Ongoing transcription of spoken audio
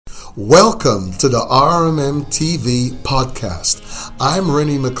Welcome to the RMM TV podcast. I'm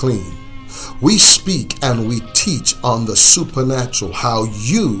Rennie McLean. We speak and we teach on the supernatural, how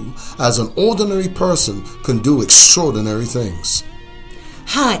you, as an ordinary person, can do extraordinary things.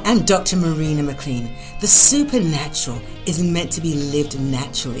 Hi, I'm Dr. Marina McLean. The supernatural is meant to be lived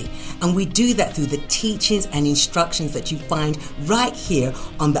naturally, and we do that through the teachings and instructions that you find right here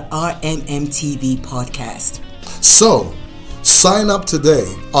on the RMM TV podcast. So, sign up today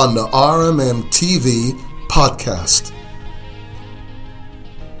on the RMM TV podcast.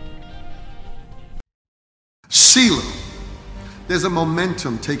 Selah. There's a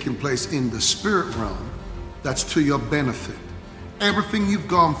momentum taking place in the spirit realm that's to your benefit. Everything you've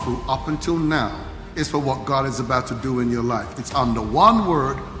gone through up until now is for what God is about to do in your life. It's under one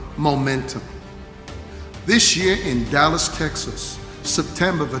word: momentum. This year in Dallas, Texas,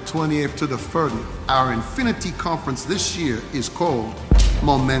 September the 28th to the 30th, our Infinity Conference this year is called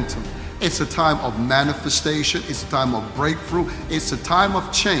Momentum. It's a time of manifestation. It's a time of breakthrough. It's a time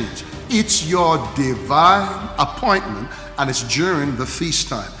of change. It's your divine appointment, and it's during the feast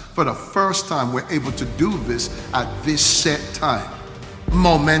time. For the first time, we're able to do this at this set time.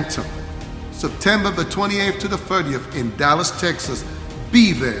 Momentum. September the 28th to the 30th in Dallas, Texas.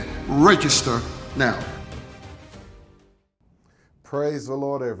 Be there. Register now. Praise the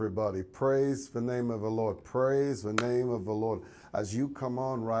Lord, everybody. Praise the name of the Lord. Praise the name of the Lord. As you come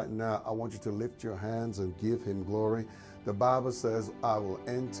on right now, I want you to lift your hands and give him glory. The Bible says, I will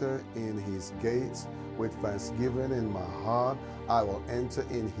enter in his gates with thanksgiving in my heart. I will enter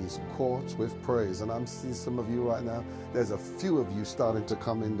in his courts with praise. And I'm seeing some of you right now. There's a few of you starting to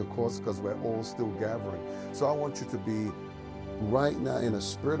come in the courts because we're all still gathering. So I want you to be right now in a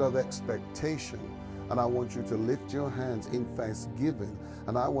spirit of expectation. And I want you to lift your hands in thanksgiving.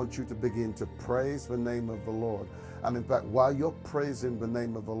 And I want you to begin to praise the name of the Lord. And in fact, while you're praising the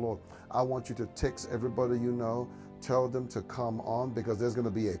name of the Lord, I want you to text everybody you know. Tell them to come on, because there's going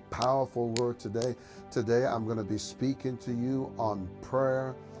to be a powerful word today. Today, I'm going to be speaking to you on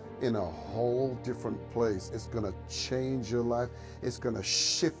prayer in a whole different place. It's going to change your life. It's going to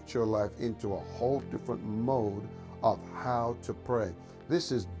shift your life into a whole different mode of how to pray.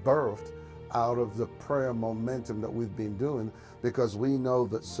 This is birthed out of the prayer momentum that we've been doing, because we know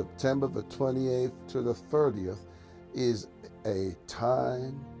that September the 28th to the 30th is a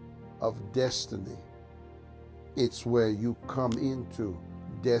time of destiny. It's where you come into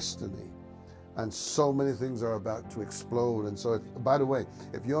destiny. And so many things are about to explode. And so, by the way,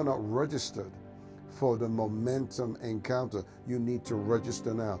 if you're not registered for the momentum encounter, you need to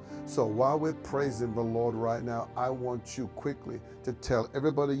register now. So while we're praising the Lord right now, I want you quickly to tell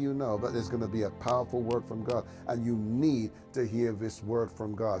everybody you know that there's going to be a powerful word from God, and you need to hear this word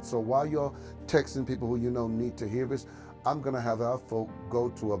from God. So while you're texting people who you know need to hear this, I'm going to have our folk go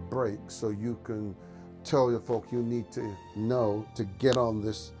to a break so you can tell your folk you need to know to get on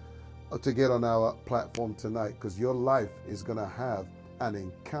this, to get on our platform tonight, because your life is going to have an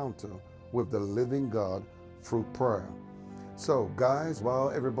encounter with the living God through prayer. So guys, while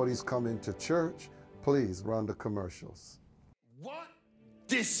everybody's coming to church, please run the commercials. What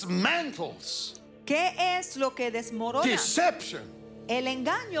dismantles ¿Qué es lo que desmorona? deception El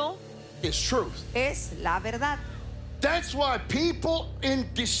engaño is truth. es la verdad. That's why people in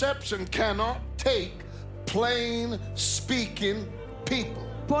deception cannot take plain speaking people.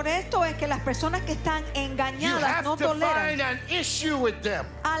 Por esto es que las personas que están You engañadas have no to toleran find an issue with them.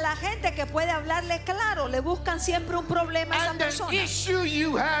 a la gente que puede hablarle claro, le buscan siempre un problema a esa And the persona. issue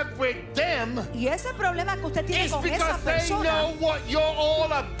you have with them Y ese problema que usted tiene is con esa because they persona know what you're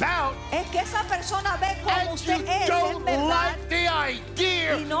all about. es que esa persona ve cómo And usted you es en don't verdad. like the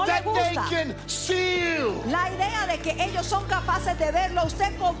idea Y no le that they gusta. can seal. La idea de que ellos son capaces de verlo a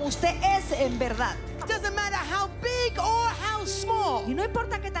usted como usted es en verdad. Doesn't matter how big or how small. Y no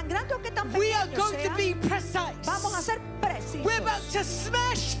importa que tan grande o que tan We are pequeño going sea, to be precise. vamos a ser precisos. We're about to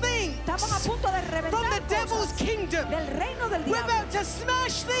smash things Estamos a punto de from reventar the devil's cosas kingdom. del reino del We're diablo. about to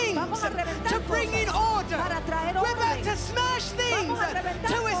smash things Vamos a reventar to bring in cosas order. para traer We're about orden. to smash things Vamos a reventar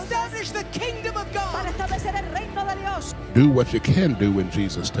to cosas establish the kingdom of para God. establecer el reino de Dios. Do what you can do when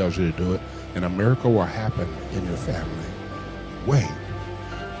Jesus tells you to do it, and a miracle will happen in your family. Wait.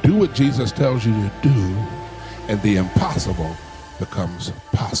 Do what Jesus tells you to do, and the impossible becomes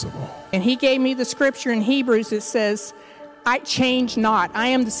possible. And he gave me the scripture in Hebrews that says, I change not. I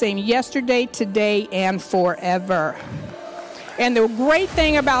am the same yesterday, today, and forever. And the great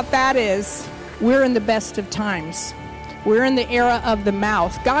thing about that is we're in the best of times. We're in the era of the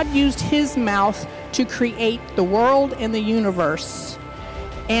mouth. God used his mouth to create the world and the universe.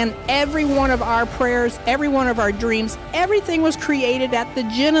 And every one of our prayers, every one of our dreams, everything was created at the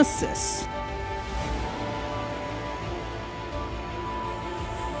Genesis.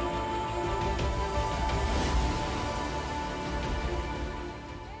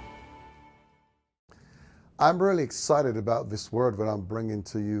 I'm really excited about this word that I'm bringing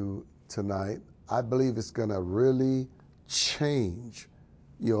to you tonight. I believe it's going to really change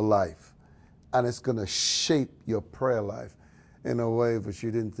your life, and it's going to shape your prayer life in a way that you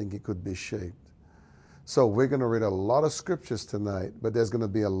didn't think it could be shaped. So we're going to read a lot of scriptures tonight, but there's going to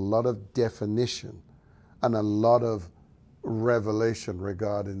be a lot of definition and a lot of revelation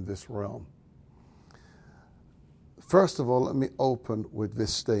regarding this realm. First of all, let me open with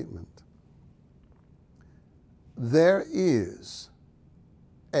this statement. There is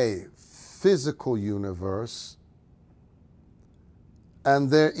a physical universe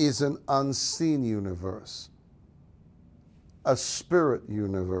and there is an unseen universe, a spirit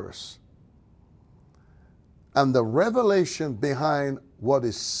universe. And the revelation behind what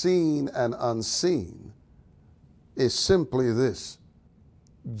is seen and unseen is simply this: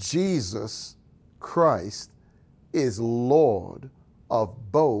 Jesus Christ is Lord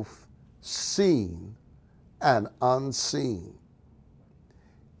of both seen and unseen.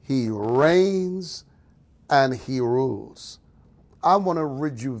 He reigns and he rules. I want to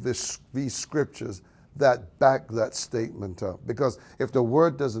read you these scriptures that back that statement up, because if the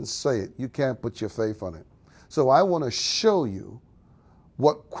word doesn't say it, you can't put your faith on it. So I want to show you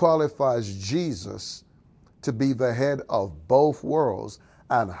what qualifies Jesus to be the head of both worlds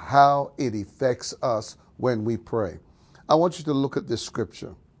and how it affects us when we pray. I want you to look at this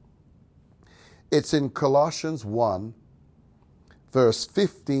scripture. It's in Colossians 1, verse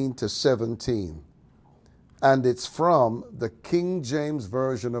 15 to 17. And it's from the King James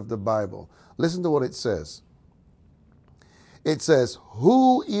Version of the Bible. Listen to what it says. It says,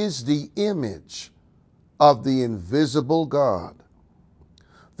 "Who is the image of the invisible God,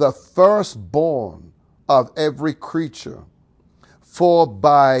 the firstborn of every creature? For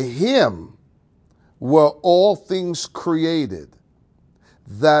by him were all things created,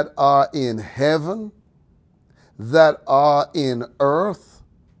 that are in heaven, that are in earth,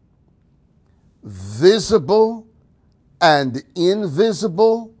 visible and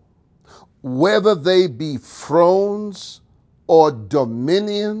invisible, whether they be thrones or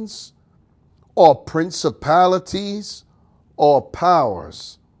dominions or principalities or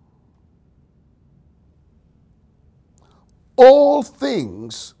powers. All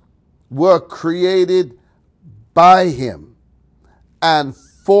things were created by him and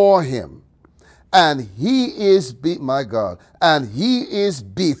for him, and he is my God, and he is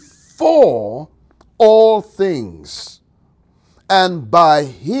before all things, and by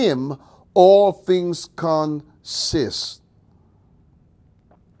him all things consist."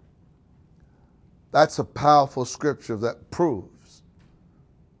 That's a powerful scripture that proves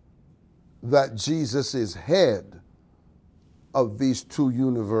that Jesus is head of these two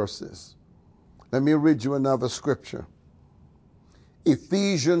universes. Let me read you another scripture.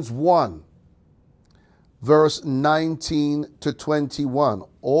 Ephesians 1, verse 19 to 21,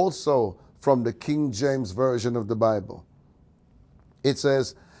 also from the King James Version of the Bible. It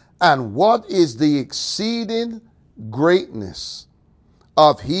says, "And what is the exceeding greatness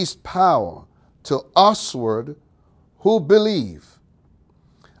of his power to usward who believe,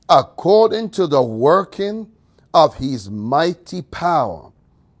 according to the working of his mighty power,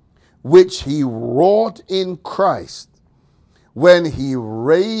 which he wrought in Christ, when he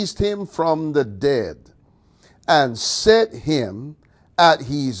raised him from the dead and set him at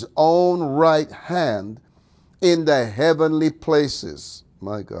his own right hand in the heavenly places,"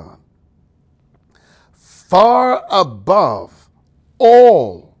 my God, "far above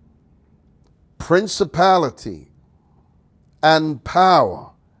all principality and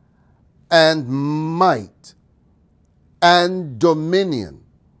power and might and dominion,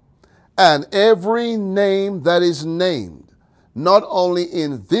 and every name that is named, not only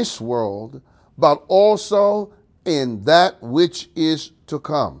in this world, but also in that which is to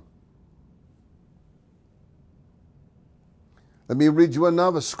come." Let me read you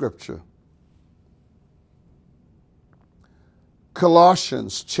another scripture.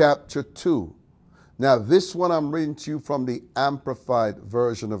 Colossians chapter 2. Now this one I'm reading to you from the Amplified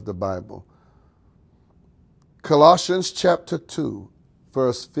Version of the Bible. Colossians chapter 2,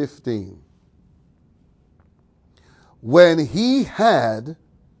 verse 15. "When he had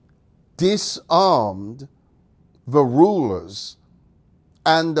disarmed the rulers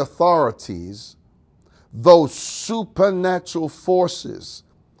and authorities, those supernatural forces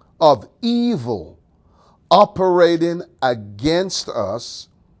of evil operating against us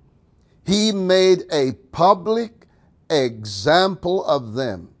He made a public example of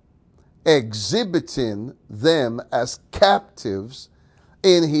them, exhibiting them as captives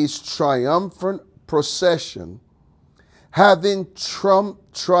in his triumphant procession, having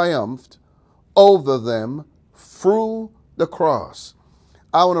triumphed over them through the cross.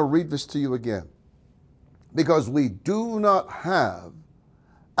 I want to read this to you again, because we do not have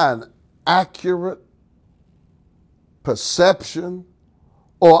an accurate perception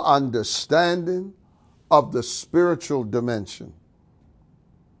or understanding of the spiritual dimension.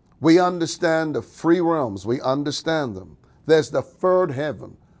 We understand the three realms. We understand them. There's the third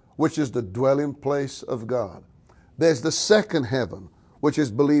heaven, which is the dwelling place of God. There's the second heaven, which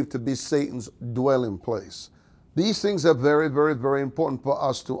is believed to be Satan's dwelling place. These things are very, very, very important for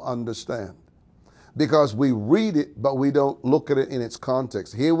us to understand, because we read it, but we don't look at it in its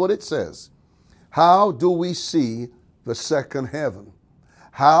context. Hear what it says. How do we see the second heaven?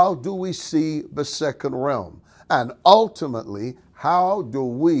 How do we see the second realm? And ultimately, how do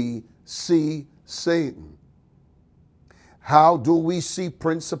we see Satan? How do we see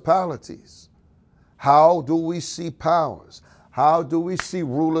principalities? How do we see powers? How do we see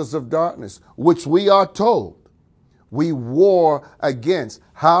rulers of darkness, which we are told we war against?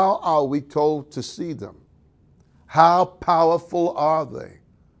 How are we told to see them? How powerful are they?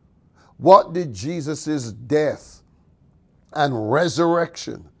 What did Jesus' death and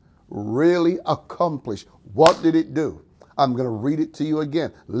resurrection really accomplish? What did it do? I'm going to read it to you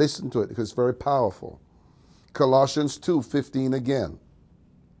again. Listen to it, because it's very powerful. Colossians 2:15 again.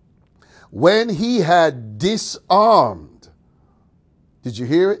 When he had disarmed, did you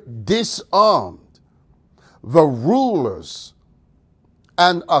hear it? Disarmed the rulers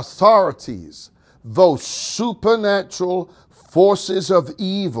and authorities, those supernatural forces of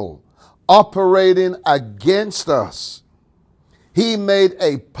evil operating against us, he made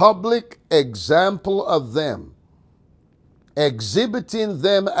a public example of them, exhibiting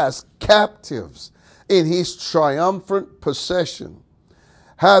them as captives in his triumphant procession,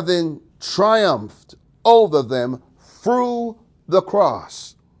 having triumphed over them through the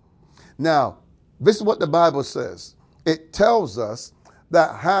cross. Now, this is what the Bible says. It tells us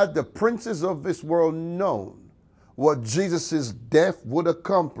that had the princes of this world known what Jesus' death would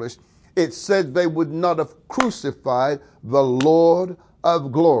accomplish, it said they would not have crucified the Lord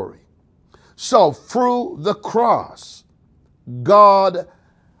of glory. So through the cross, God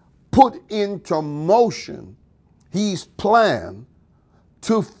put into motion his plan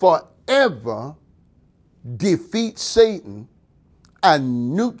to forever defeat Satan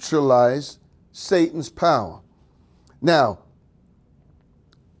and neutralize Satan's power. Now,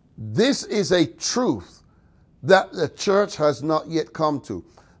 this is a truth that the church has not yet come to.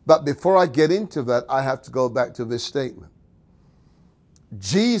 But before I get into that, I have to go back to this statement.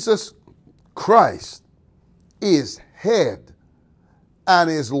 Jesus Christ is head and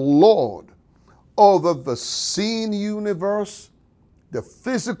is Lord over the seen universe, the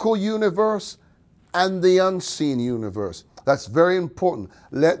physical universe, and the unseen universe. That's very important.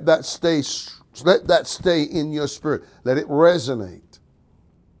 Let that stay in your spirit. Let it resonate.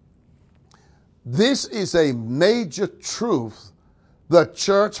 This is a major truth the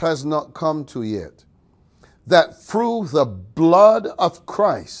church has not come to yet. That through the blood of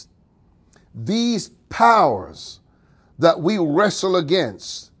Christ, these powers that we wrestle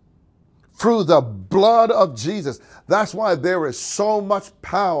against, through the blood of Jesus, that's why there is so much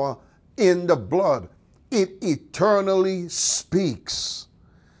power in the blood. It eternally speaks.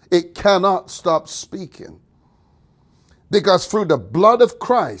 It cannot stop speaking. Because through the blood of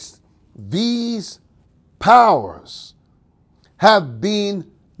Christ, these powers have been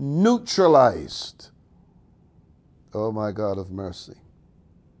neutralized. Oh my God of mercy.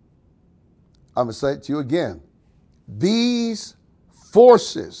 I'm going to say it to you again. These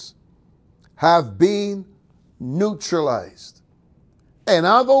forces have been neutralized. In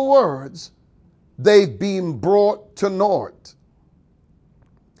other words, they've been brought to naught.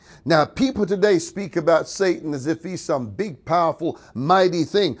 Now, people today speak about Satan as if he's some big, powerful, mighty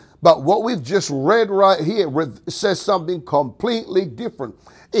thing. But what we've just read right here says something completely different.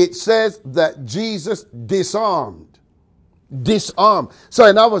 It says that Jesus disarmed. Disarmed. So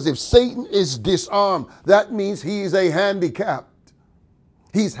in other words, if Satan is disarmed, that means he is a handicapped.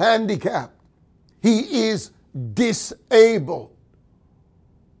 He's handicapped. He is disabled.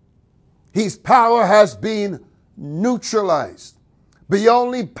 His power has been neutralized. The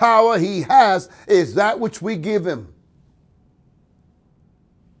only power he has is that which we give him.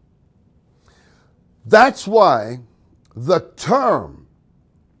 That's why the term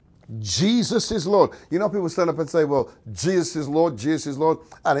Jesus is Lord. You know, people stand up and say, well, Jesus is Lord, Jesus is Lord.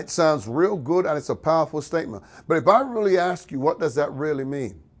 And it sounds real good and it's a powerful statement. But if I really ask you, what does that really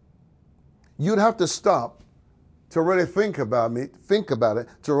mean? You'd have to stop to really think about it,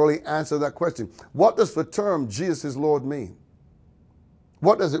 to really answer that question. What does the term Jesus is Lord mean?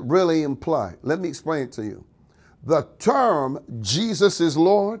 What does it really imply? Let me explain it to you. The term Jesus is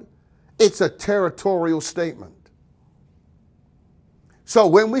Lord, it's a territorial statement. So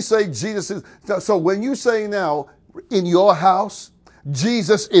when we say Jesus is, so when you say now in your house,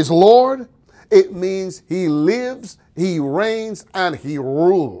 Jesus is Lord, it means he lives, he reigns, and he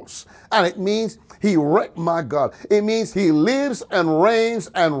rules. And it means my God, it means he lives and reigns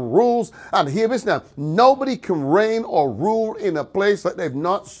and rules. And hear this now, nobody can reign or rule in a place that they've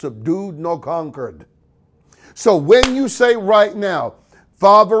not subdued nor conquered. So when you say right now,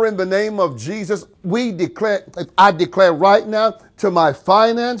 Father, in the name of Jesus, I declare right now to my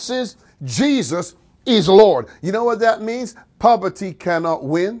finances, Jesus is Lord. You know what that means? Poverty cannot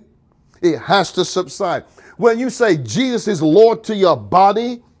win. It has to subside. When you say Jesus is Lord to your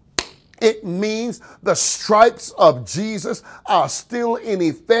body, it means the stripes of Jesus are still in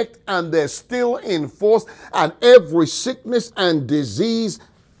effect and they're still in force, and every sickness and disease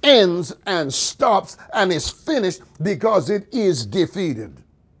ends and stops and is finished because it is defeated.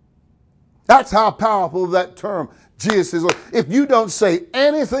 That's how powerful that term Jesus is Lord. If you don't say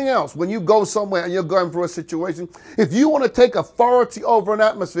anything else when you go somewhere and you're going through a situation, if you want to take authority over an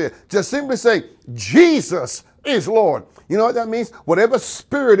atmosphere, just simply say, Jesus is Lord. You know what that means? Whatever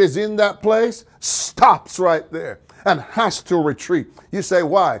spirit is in that place stops right there and has to retreat. You say,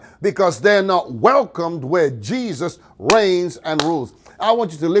 why? Because they're not welcomed where Jesus reigns and rules. I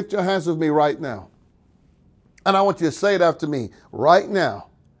want you to lift your hands with me right now. And I want you to say it after me right now.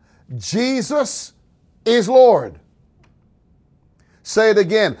 Jesus is Lord. Say it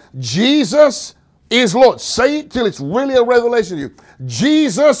again. Jesus is Lord. Say it till it's really a revelation to you.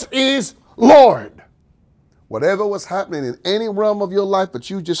 Jesus is Lord. Whatever was happening in any realm of your life that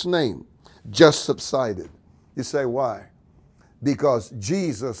you just named just subsided. You say, why? Because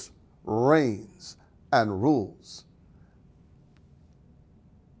Jesus reigns and rules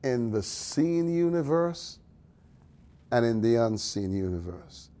in the seen universe and in the unseen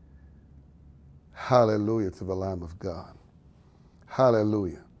universe. Hallelujah to the Lamb of God.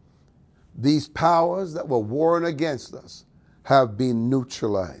 Hallelujah. These powers that were warring against us have been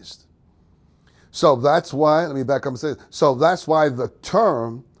neutralized. So that's why, let me back up and say, so that's why the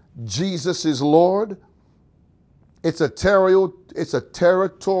term Jesus is Lord, it's a territorial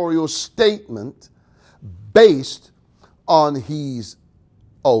statement based on his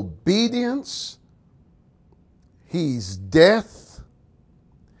obedience, his death,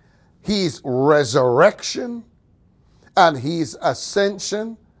 his resurrection, and his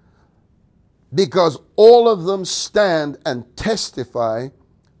ascension, because all of them stand and testify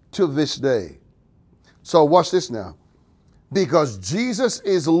to this day. So watch this now. Because Jesus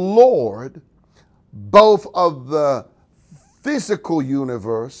is Lord both of the physical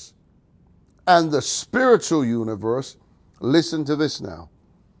universe and the spiritual universe. Listen to this now.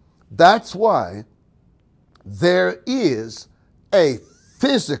 That's why there is a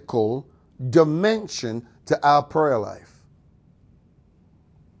physical dimension to our prayer life.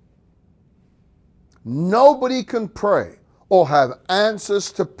 Nobody can pray or have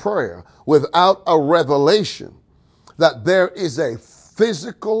answers to prayer without a revelation that there is a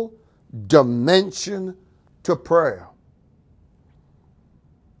physical dimension to prayer.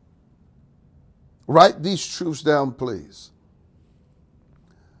 Write these truths down, please.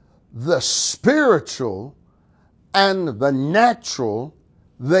 The spiritual and the natural,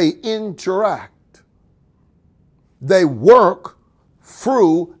 they interact. They work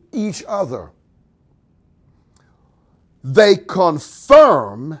through each other. They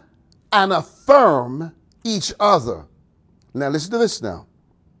confirm and affirm each other. Now listen to this now.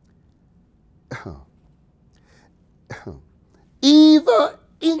 Either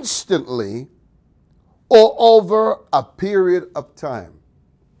instantly or over a period of time.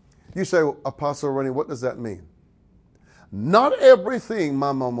 You say, well, Apostle Ronnie, what does that mean? Not everything,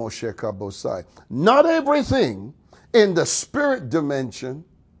 Mama Moshe Kabosai, not everything in the spirit dimension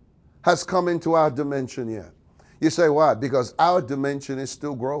has come into our dimension yet. You say, why? Because our dimension is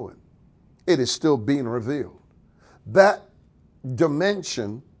still growing. It is still being revealed. That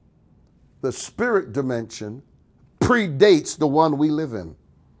dimension, the spirit dimension, predates the one we live in.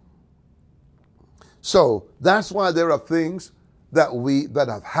 So that's why there are things that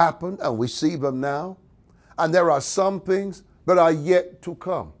have happened and we see them now. And there are some things that are yet to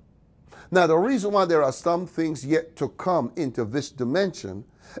come. Now, the reason why there are some things yet to come into this dimension,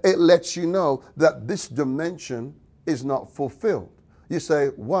 it lets you know that this dimension is not fulfilled. You say,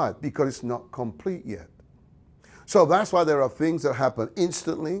 why? Because it's not complete yet. So that's why there are things that happen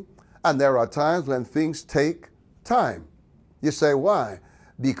instantly, and there are times when things take time. You say, why?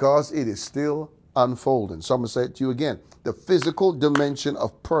 Because it is still unfolding. So I'm going to say it to you again. The physical dimension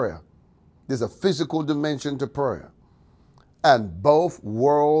of prayer. There's a physical dimension to prayer. And both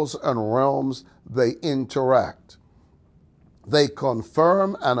worlds and realms, they interact. They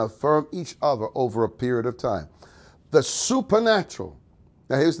confirm and affirm each other over a period of time. The supernatural,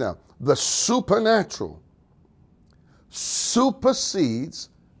 now here's now, the supernatural supersedes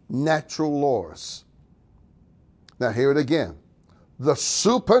natural laws. Now hear it again. The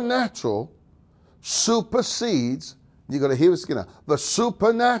supernatural supersedes, you're going to hear this again now, the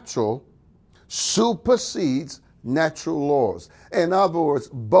supernatural supersedes natural laws. In other words,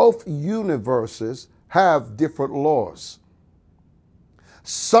 both universes have different laws.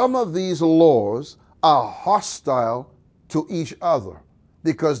 Some of these laws are hostile to each other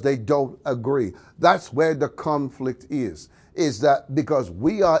because they don't agree. That's where the conflict is that because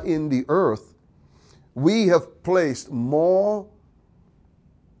we are in the earth, we have placed more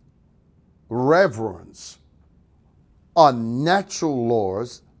reverence on natural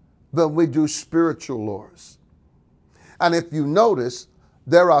laws than we do spiritual laws. And if you notice,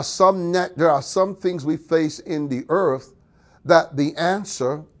 there are some things we face in the earth that the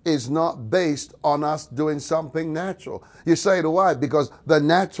answer is not based on us doing something natural. You say, why? Because the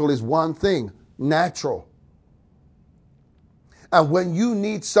natural is one thing, natural. And when you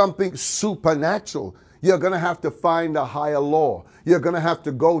need something supernatural, you're going to have to find a higher law. You're going to have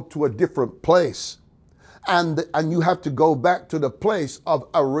to go to a different place. And you have to go back to the place of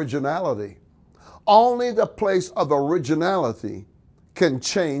originality. Only the place of originality can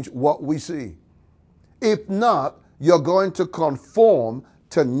change what we see. If not, you're going to conform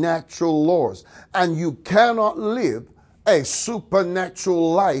to natural laws. And you cannot live a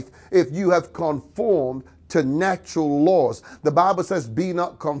supernatural life if you have conformed to natural laws. The Bible says, be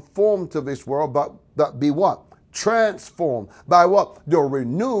not conformed to this world, but be what? Transformed. By what? The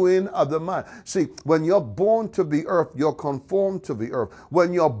renewing of the mind. See, when you're born to the earth, you're conformed to the earth.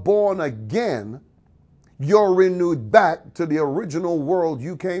 When you're born again, you're renewed back to the original world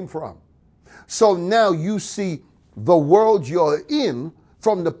you came from. So now you see the world you're in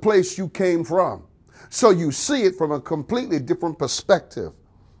from the place you came from. So you see it from a completely different perspective.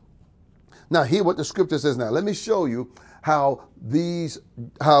 Now hear what the scripture says now. Let me show you how these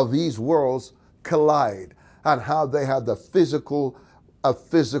worlds collide and how they have a physical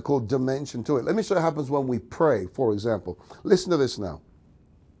dimension to it. Let me show you what happens when we pray, for example. Listen to this now.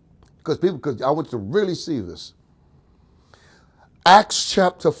 Because I want you to really see this. Acts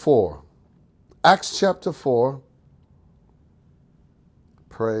chapter 4. Acts chapter 4.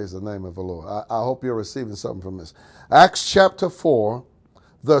 Praise the name of the Lord. I hope you're receiving something from this. Acts chapter 4,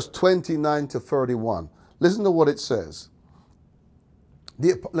 verse 29 to 31. Listen to what it says.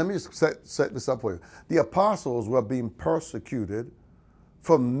 Let me just set this up for you. The apostles were being persecuted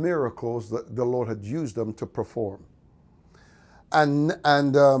for miracles that the Lord had used them to perform. And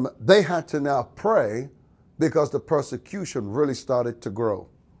they had to now pray because the persecution really started to grow.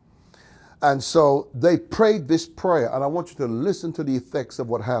 And so they prayed this prayer, and I want you to listen to the effects of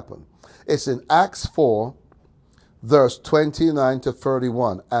what happened. It's in Acts 4, verse 29 to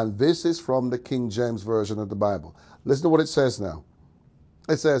 31, and this is from the King James Version of the Bible. Listen to what it says now.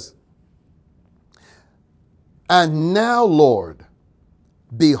 It says, "And now, Lord,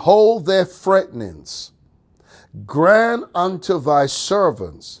 behold their threatenings. Grant unto thy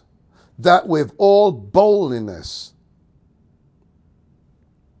servants that with all boldness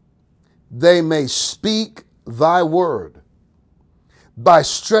they may speak thy word, by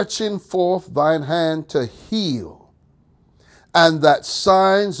stretching forth thine hand to heal, and that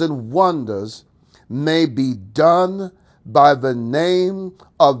signs and wonders may be done by the name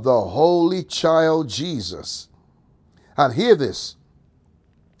of the Holy Child Jesus." And hear this.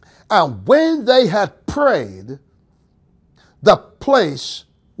 "And when they had prayed, the place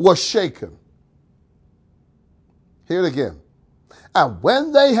was shaken." Hear it again. "And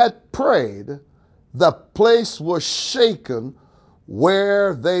when they had prayed, the place was shaken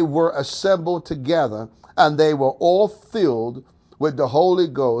where they were assembled together, and they were all filled with the Holy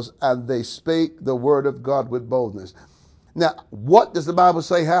Ghost, and they spake the word of God with boldness." Now, what does the Bible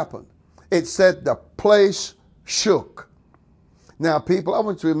say happened? It said the place shook. Now, people, I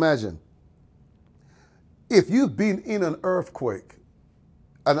want you to imagine, if you've been in an earthquake,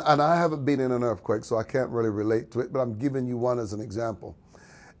 and I haven't been in an earthquake, so I can't really relate to it, but I'm giving you one as an example.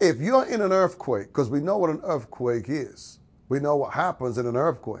 if you're in an earthquake, because we know what an earthquake is, we know what happens in an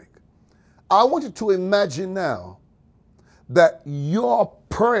earthquake. I want you to imagine now that your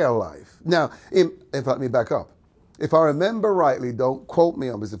prayer life, now, in fact, let me back up. If I remember rightly, don't quote me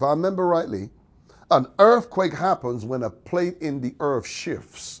on this, if I remember rightly, an earthquake happens when a plate in the earth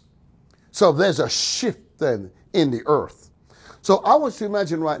shifts. So there's a shift then in the earth. So I want you to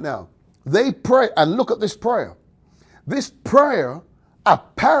imagine right now, they pray, and look at this prayer. This prayer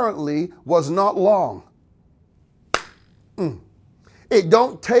apparently was not long. It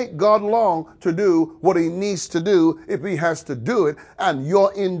don't take God long to do what he needs to do if he has to do it, and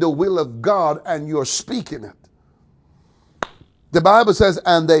you're in the will of God and you're speaking it. The Bible says,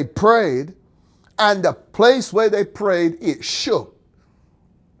 and they prayed, and the place where they prayed, it shook.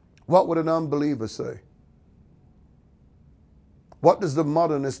 What would an unbeliever say? What does the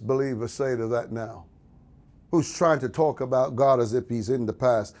modernist believer say to that now? Who's trying to talk about God as if he's in the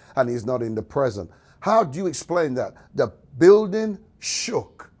past and he's not in the present. How do you explain that? The building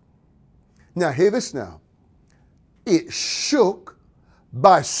shook. Now hear this now. It shook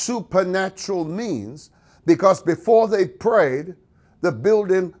by supernatural means because before they prayed, the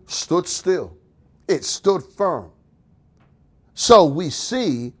building stood still. It stood firm. So we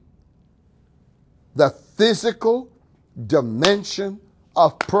see the physical dimension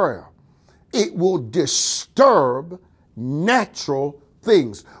of prayer. It will disturb natural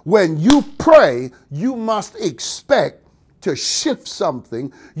things. When you pray, you must expect to shift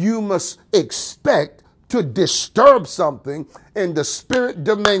something. You must expect to disturb something in the spirit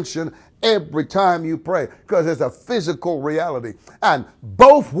dimension every time you pray, because there's a physical reality. And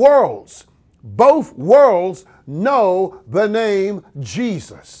both worlds know the name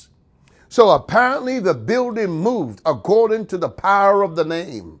Jesus. So apparently the building moved according to the power of the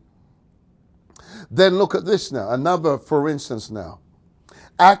name. Then look at this now, another for instance now.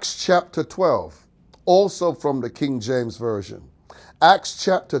 Acts chapter 12, also from the King James Version. Acts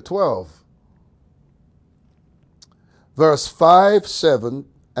chapter 12, verse 5, 7,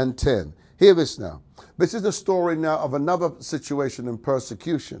 and 10. Hear this now. This is the story now of another situation in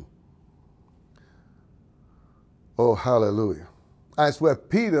persecution. Oh, hallelujah. That's where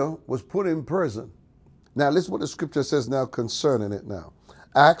Peter was put in prison. Now, listen what the scripture says now concerning it now.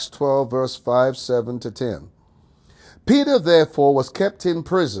 Acts 12, verse 5, 7 to 10. Peter, therefore, was kept in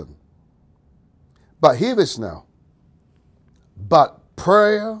prison. But hear this now. But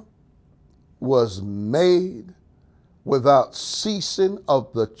prayer was made without ceasing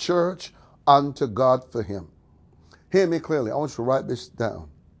of the church unto God for him. Hear me clearly. I want you to write this down.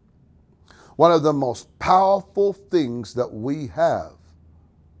 One of the most powerful things that we have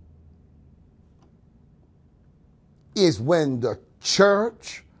is when the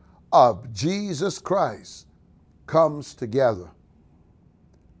church of Jesus Christ comes together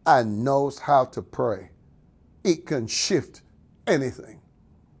and knows how to pray. It can shift anything.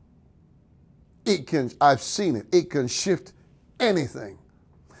 I've seen it. It can shift anything.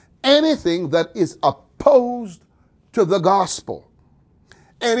 Anything that is opposed to the gospel.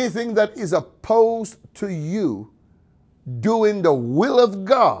 Anything that is opposed to you doing the will of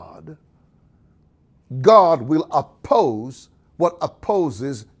God, God will oppose what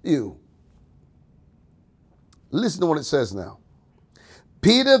opposes you. Listen to what it says now.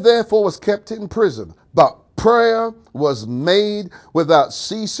 Peter therefore was kept in prison, but prayer was made without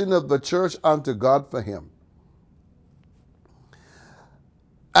ceasing of the church unto God for him.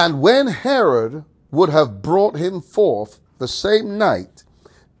 And when Herod would have brought him forth the same night,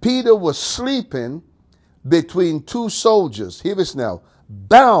 Peter was sleeping between two soldiers, hear this now,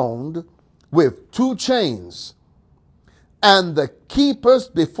 bound with two chains. And the keepers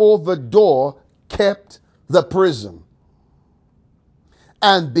before the door kept the prison.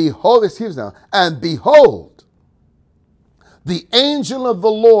 And behold, hear this now, and behold, the angel of the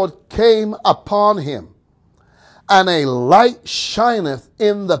Lord came upon him, and a light shineth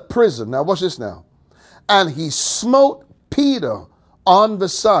in the prison. Now watch this now. And he smote Peter on the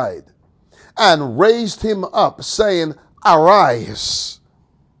side and raised him up, saying, Arise.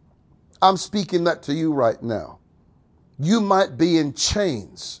 I'm speaking that to you right now. You might be in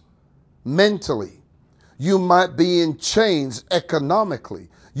chains mentally. You might be in chains economically.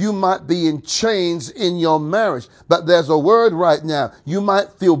 You might be in chains in your marriage. But there's a word right now. You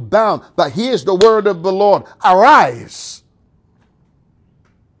might feel bound. But here's the word of the Lord. Arise.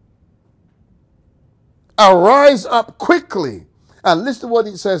 Arise up quickly. And listen to what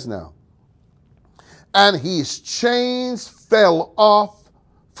he says now. And his chains fell off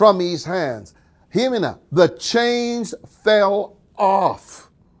from his hands. Hear me now. The chains fell off.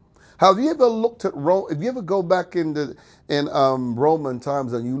 Have you ever looked at Rome? If you ever go back in Roman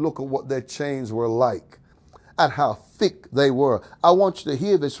times and you look at what their chains were like and how thick they were, I want you to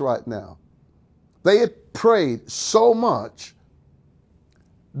hear this right now. They had prayed so much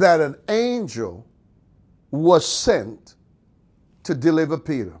that an angel was sent to deliver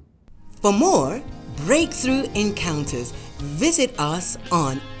Peter. For more breakthrough encounters, visit us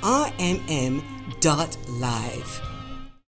on rmm.live.